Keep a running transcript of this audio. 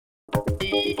I'm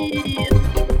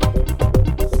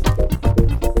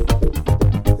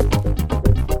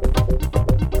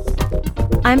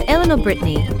Eleanor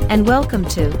Brittany, and welcome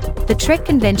to the Trek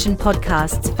Convention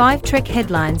Podcast's 5 Trek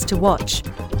Headlines to Watch,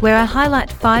 where I highlight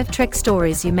 5 Trek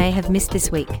stories you may have missed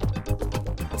this week.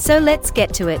 So let's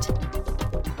get to it.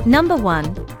 Number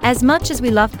 1. As much as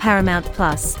we love Paramount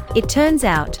Plus, it turns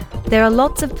out there are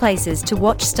lots of places to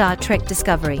watch Star Trek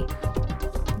Discovery.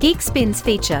 Geekspin's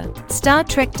feature, Star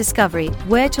Trek Discovery,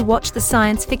 Where to Watch the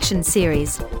Science Fiction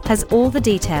series, has all the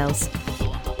details.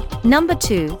 Number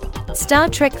 2. Star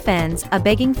Trek fans are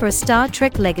begging for a Star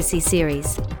Trek Legacy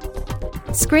series.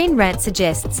 Screen Rant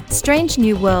suggests Strange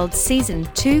New Worlds Season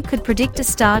 2 could predict a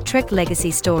Star Trek Legacy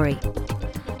story.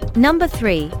 Number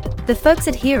 3. The folks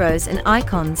at Heroes and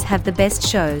Icons have the best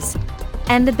shows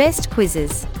and the best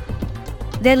quizzes.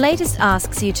 Their latest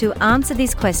asks you to answer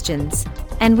these questions,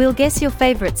 and we'll guess your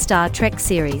favorite Star Trek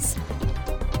series.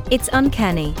 It's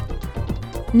uncanny.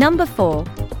 Number 4.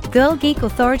 Girl Geek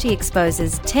Authority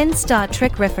exposes 10 Star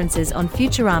Trek references on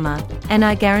Futurama, and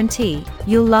I guarantee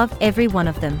you'll love every one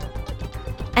of them.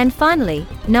 And finally,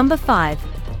 number 5.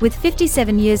 With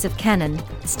 57 years of canon,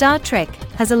 Star Trek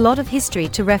has a lot of history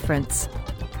to reference.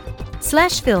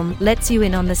 Slashfilm lets you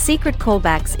in on the secret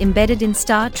callbacks embedded in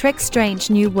Star Trek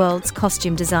Strange New Worlds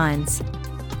costume designs.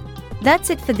 That's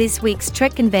it for this week's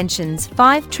Trek Convention's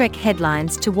 5 Trek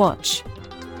Headlines to Watch.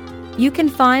 You can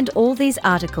find all these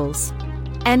articles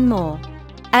and more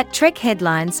at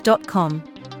trekheadlines.com.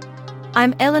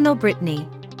 I'm Eleanor Brittany.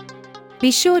 Be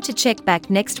sure to check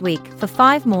back next week for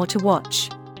 5 more to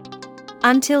watch.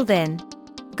 Until then,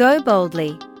 go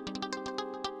boldly.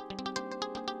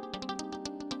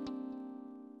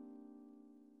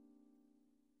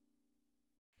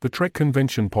 The Trek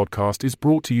Convention podcast is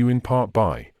brought to you in part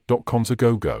by .com's A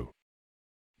Go-Go.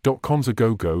 .com's A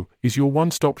Go-Go is your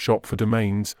one-stop shop for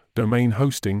domains, domain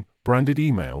hosting, branded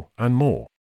email, and more.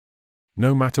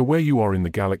 No matter where you are in the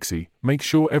galaxy, make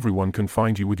sure everyone can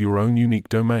find you with your own unique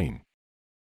domain.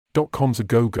 .com's A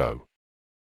Go-Go.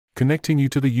 Connecting you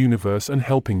to the universe and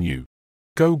helping you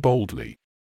go boldly.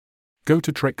 Go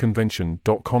to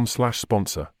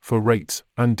trekconvention.com/sponsor for rates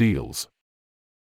and deals.